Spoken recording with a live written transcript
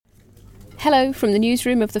Hello from the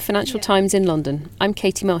newsroom of the Financial Times in London. I'm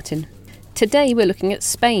Katie Martin. Today we're looking at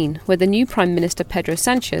Spain, where the new Prime Minister Pedro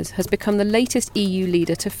Sánchez has become the latest EU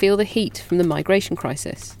leader to feel the heat from the migration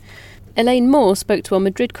crisis. Elaine Moore spoke to our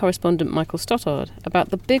Madrid correspondent Michael Stottard about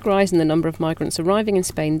the big rise in the number of migrants arriving in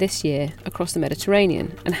Spain this year across the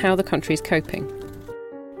Mediterranean and how the country is coping.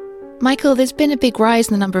 Michael, there's been a big rise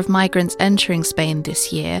in the number of migrants entering Spain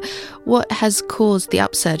this year. What has caused the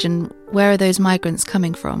upsurge and where are those migrants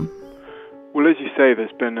coming from? Well, as you say,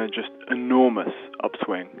 there's been a just enormous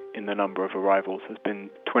upswing in the number of arrivals. There's been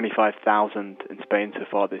 25,000 in Spain so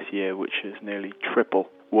far this year, which is nearly triple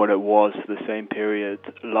what it was for the same period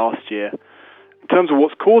last year. In terms of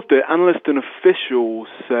what's caused it, analysts and officials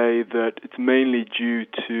say that it's mainly due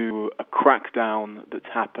to a crackdown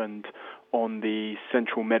that's happened on the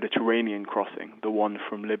central Mediterranean crossing, the one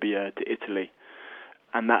from Libya to Italy.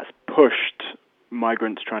 And that's pushed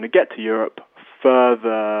migrants trying to get to Europe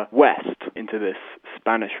further west into this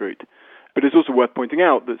Spanish route. But it's also worth pointing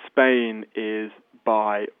out that Spain is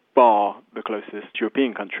by far the closest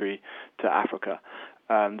European country to Africa.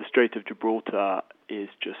 The Strait of Gibraltar is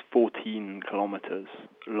just 14 kilometers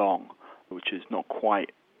long, which is not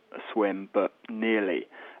quite a swim, but nearly.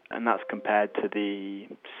 And that's compared to the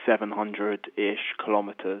 700-ish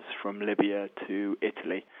kilometers from Libya to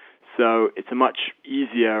Italy. So it's a much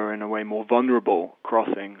easier and a way more vulnerable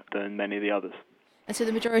crossing than many of the others. And so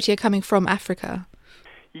the majority are coming from Africa?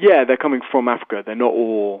 Yeah, they're coming from Africa. They're not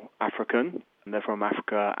all African. They're from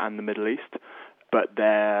Africa and the Middle East. But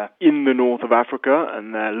they're in the north of Africa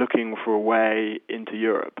and they're looking for a way into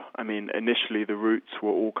Europe. I mean, initially the routes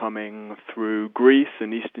were all coming through Greece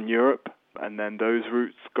and Eastern Europe, and then those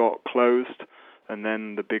routes got closed. And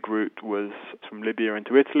then the big route was from Libya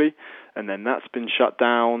into Italy, and then that's been shut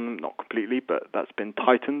down, not completely, but that's been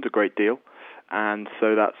tightened a great deal. And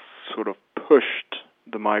so that's sort of pushed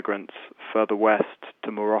the migrants further west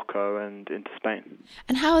to Morocco and into Spain.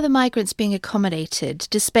 And how are the migrants being accommodated?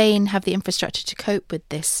 Does Spain have the infrastructure to cope with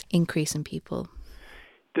this increase in people?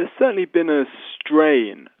 There's certainly been a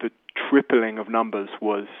strain. The tripling of numbers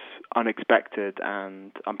was unexpected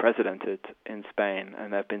and unprecedented in Spain,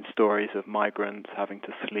 and there have been stories of migrants having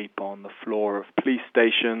to sleep on the floor of police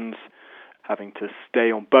stations, having to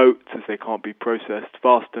stay on boats as they can't be processed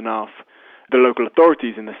fast enough. The local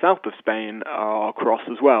authorities in the south of Spain are cross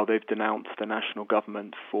as well. They've denounced the national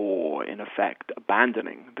government for, in effect,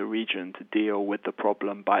 abandoning the region to deal with the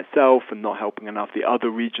problem by itself and not helping enough. The other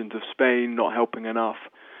regions of Spain not helping enough.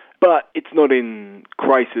 But it's not in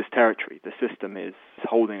crisis territory. The system is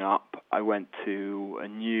holding up. I went to a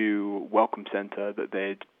new welcome centre that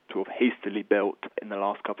they'd sort of hastily built in the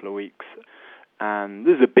last couple of weeks. And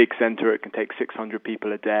this is a big centre. It can take 600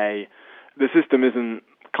 people a day. The system isn't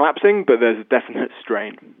collapsing, but there's a definite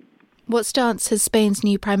strain. What stance has Spain's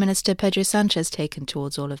new Prime Minister Pedro Sánchez taken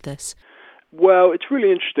towards all of this? Well, it's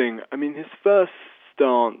really interesting. I mean, his first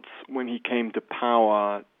stance when he came to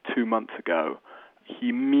power 2 months ago, he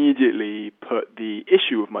immediately put the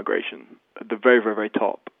issue of migration at the very, very, very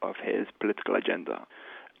top of his political agenda.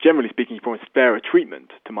 Generally speaking, he promised fairer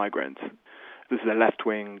treatment to migrants. This is a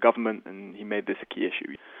left-wing government, and he made this a key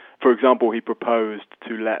issue. For example, he proposed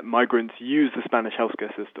to let migrants use the Spanish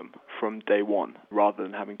healthcare system from day one, rather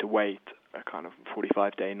than having to wait a kind of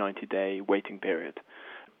 45-day, 90-day waiting period.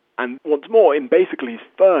 And once more, in basically his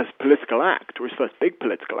first political act, or his first big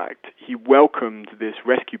political act, he welcomed this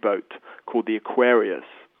rescue boat called the Aquarius,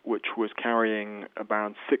 which was carrying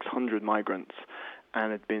around 600 migrants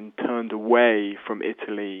and had been turned away from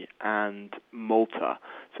Italy and Malta.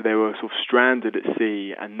 So they were sort of stranded at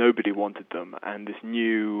sea and nobody wanted them. And this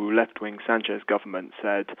new left-wing Sanchez government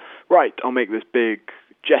said, right, I'll make this big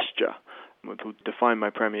gesture to define my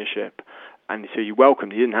premiership. And so he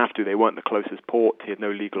welcomed, he didn't have to, they weren't the closest port, he had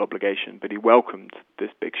no legal obligation, but he welcomed this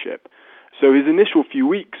big ship. So his initial few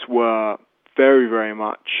weeks were very, very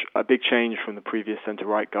much a big change from the previous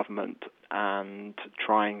centre-right government and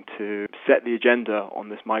trying to set the agenda on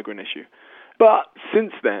this migrant issue. But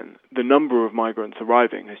since then, the number of migrants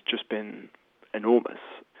arriving has just been enormous,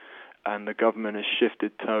 and the government has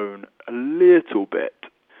shifted tone a little bit.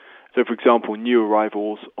 So, for example, new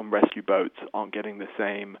arrivals on rescue boats aren't getting the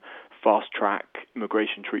same fast-track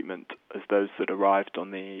immigration treatment as those that arrived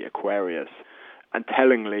on the Aquarius. And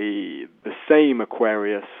tellingly, the same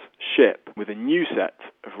Aquarius ship with a new set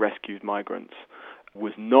of rescued migrants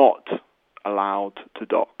was not allowed to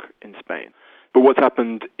dock in Spain. But what's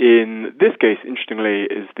happened in this case, interestingly,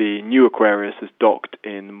 is the new Aquarius has docked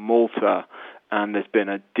in Malta, and there's been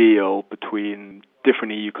a deal between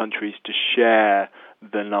different EU countries to share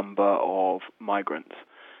the number of migrants.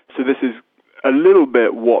 So this is a little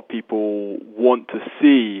bit what people want to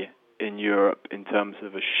see in in Europe in terms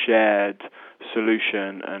of a shared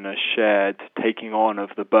solution and a shared taking on of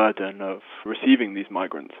the burden of receiving these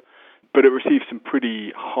migrants. But it received some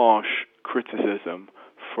pretty harsh criticism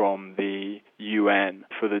from the UN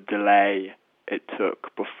for the delay it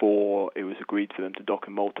took before it was agreed for them to dock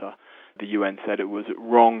in Malta. The UN said it was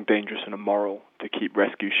wrong, dangerous and immoral to keep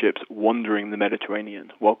rescue ships wandering the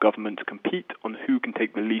Mediterranean while governments compete on who can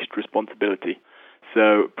take the least responsibility.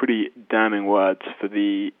 So pretty damning words for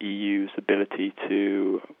the EU's ability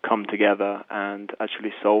to come together and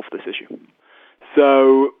actually solve this issue.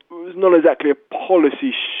 So it was not exactly a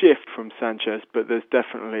policy shift from Sanchez, but there's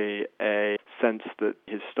definitely a sense that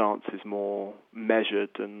his stance is more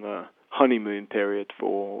measured and the honeymoon period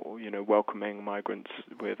for, welcoming migrants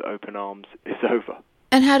with open arms is over.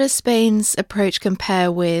 And how does Spain's approach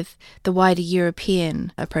compare with the wider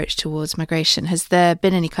European approach towards migration? Has there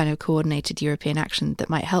been any kind of coordinated European action that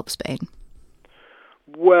might help Spain?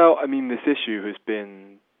 Well, this issue has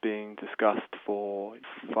been being discussed for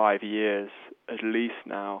 5 years at least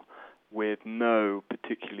now, with no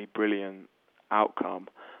particularly brilliant outcome.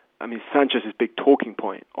 Sanchez's big talking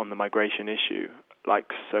point on the migration issue, like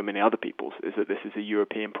so many other people's, is that this is a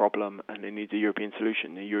European problem and it needs a European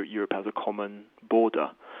solution. Europe has a common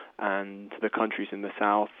border, and the countries in the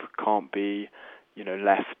south can't be,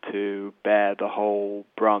 left to bear the whole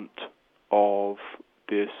brunt of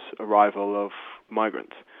this arrival of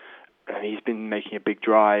migrants. And he's been making a big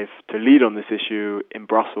drive to lead on this issue in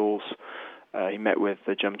Brussels. He met with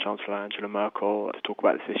the German Chancellor Angela Merkel to talk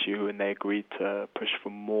about this issue, and they agreed to push for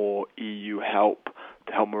more EU help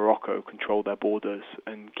to help Morocco control their borders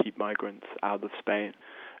and keep migrants out of Spain.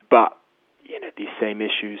 But, these same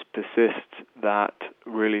issues persist, that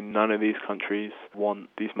really none of these countries want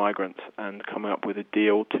these migrants, and coming up with a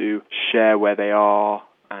deal to share where they are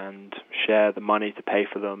and share the money to pay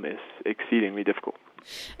for them is exceedingly difficult.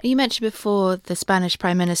 You mentioned before the Spanish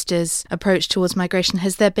Prime Minister's approach towards migration.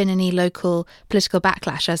 Has there been any local political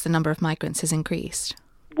backlash as the number of migrants has increased?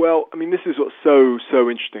 Well, this is what's so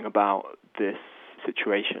interesting about this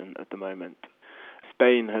situation at the moment.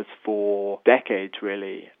 Spain has for decades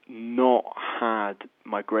really not had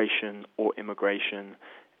migration or immigration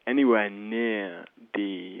anywhere near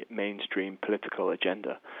the mainstream political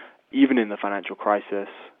agenda. Even in the financial crisis,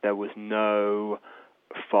 there was no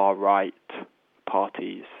far-right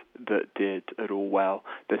parties that did at all well.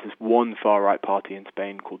 There's this one far-right party in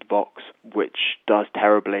Spain called Vox, which does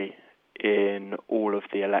terribly in all of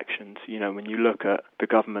the elections. When you look at the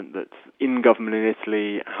government that's in government in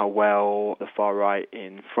Italy, how well the far-right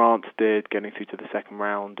in France did, getting through to the second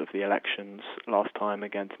round of the elections last time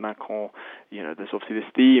against Macron, there's obviously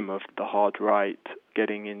this theme of the hard right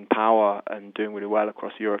getting in power and doing really well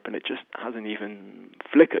across Europe, and it just hasn't even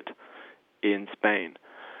flickered in Spain.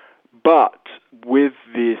 But with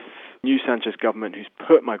this new Sanchez government who's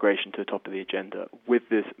put migration to the top of the agenda, with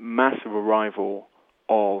this massive arrival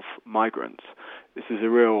of migrants, this is a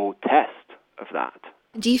real test of that.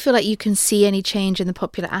 Do you feel like you can see any change in the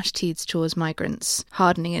popular attitudes towards migrants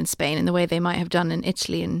hardening in Spain in the way they might have done in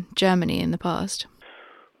Italy and Germany in the past?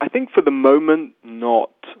 I think for the moment,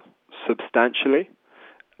 not substantially.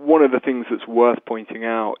 One of the things that's worth pointing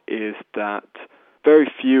out is that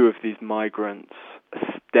very few of these migrants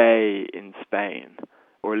stay in Spain,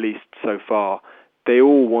 or at least so far. They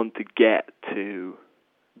all want to get to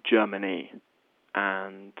Germany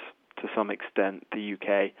and to some extent the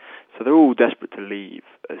UK. So they're all desperate to leave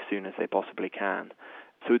as soon as they possibly can.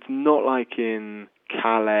 So it's not like in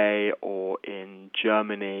Calais or in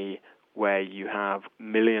Germany where you have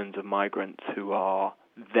millions of migrants who are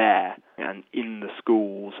there and in the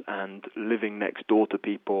schools and living next door to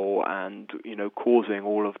people and, causing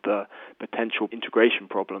all of the potential integration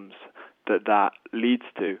problems that leads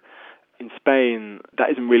to. In Spain, that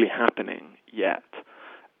isn't really happening yet.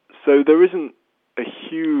 So there isn't a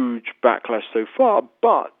huge backlash so far,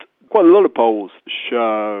 but quite a lot of polls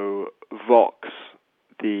show Vox,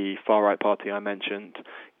 the far-right party I mentioned,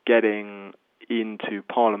 getting into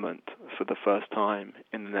Parliament for the first time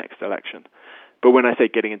in the next election. But when I say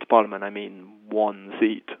getting into Parliament, I mean one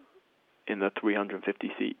seat in the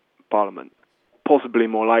 350-seat Parliament. Possibly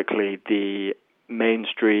more likely, the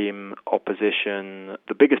mainstream opposition,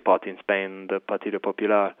 the biggest party in Spain, the Partido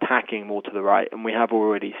Popular, tacking more to the right. And we have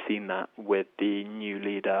already seen that with the new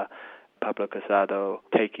leader, Pablo Casado,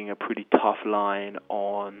 taking a pretty tough line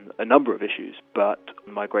on a number of issues, but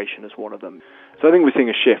migration is one of them. So I think we're seeing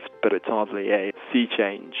a shift, but it's hardly a sea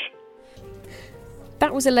change.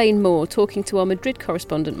 That was Elaine Moore talking to our Madrid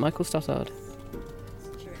correspondent Michael Stothard.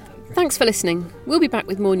 Thanks for listening. We'll be back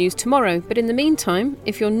with more news tomorrow, but in the meantime,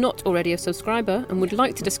 if you're not already a subscriber and would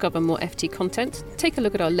like to discover more FT content, take a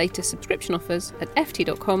look at our latest subscription offers at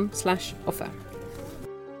ft.com/offer.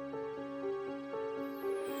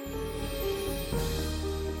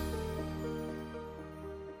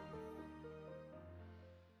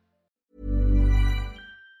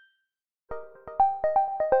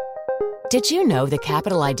 Did you know the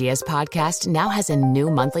Capital Ideas podcast now has a new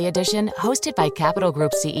monthly edition hosted by Capital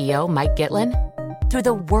Group CEO Mike Gitlin? Through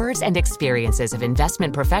the words and experiences of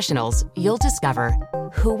investment professionals, you'll discover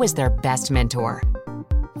who was their best mentor,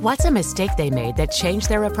 what's a mistake they made that changed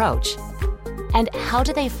their approach, and how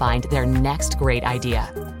do they find their next great idea.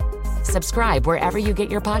 Subscribe wherever you get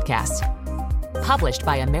your podcasts. Published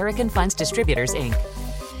by American Funds Distributors, Inc.